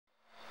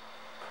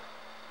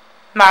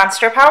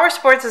Monster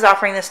Powersports is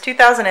offering this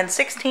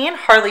 2016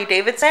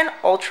 Harley-Davidson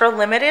Ultra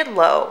Limited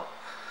Low.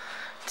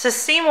 To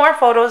see more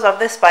photos of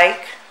this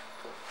bike,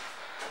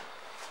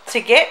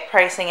 to get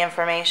pricing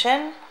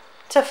information,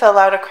 to fill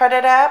out a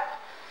credit app,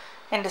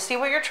 and to see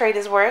what your trade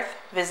is worth,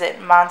 visit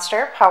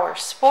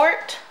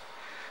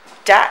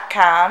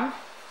monsterpowersport.com.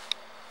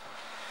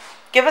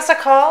 Give us a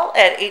call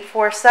at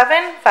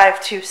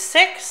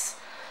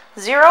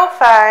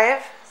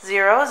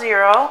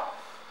 847-526-0500.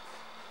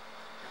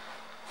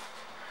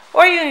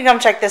 Or you can come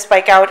check this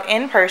bike out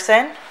in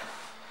person.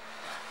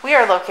 We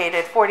are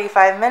located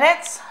 45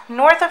 minutes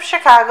north of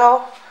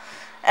Chicago,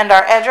 and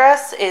our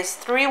address is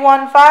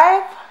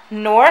 315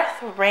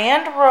 North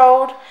Rand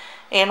Road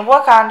in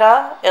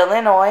Wauconda,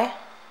 Illinois.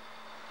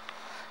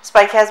 This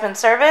bike has been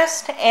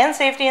serviced and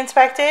safety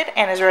inspected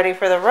and is ready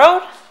for the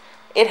road.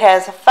 It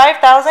has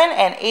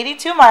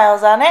 5,082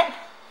 miles on it.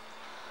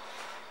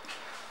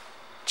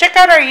 Check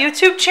out our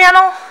YouTube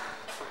channel.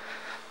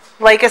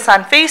 Like us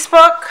on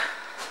Facebook.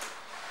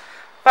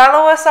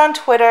 Follow us on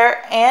Twitter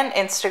and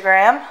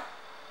Instagram.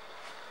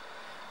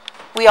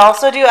 We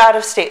also do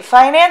out-of-state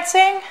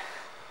financing,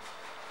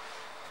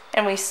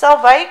 and we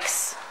sell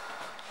bikes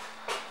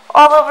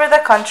all over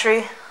the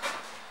country.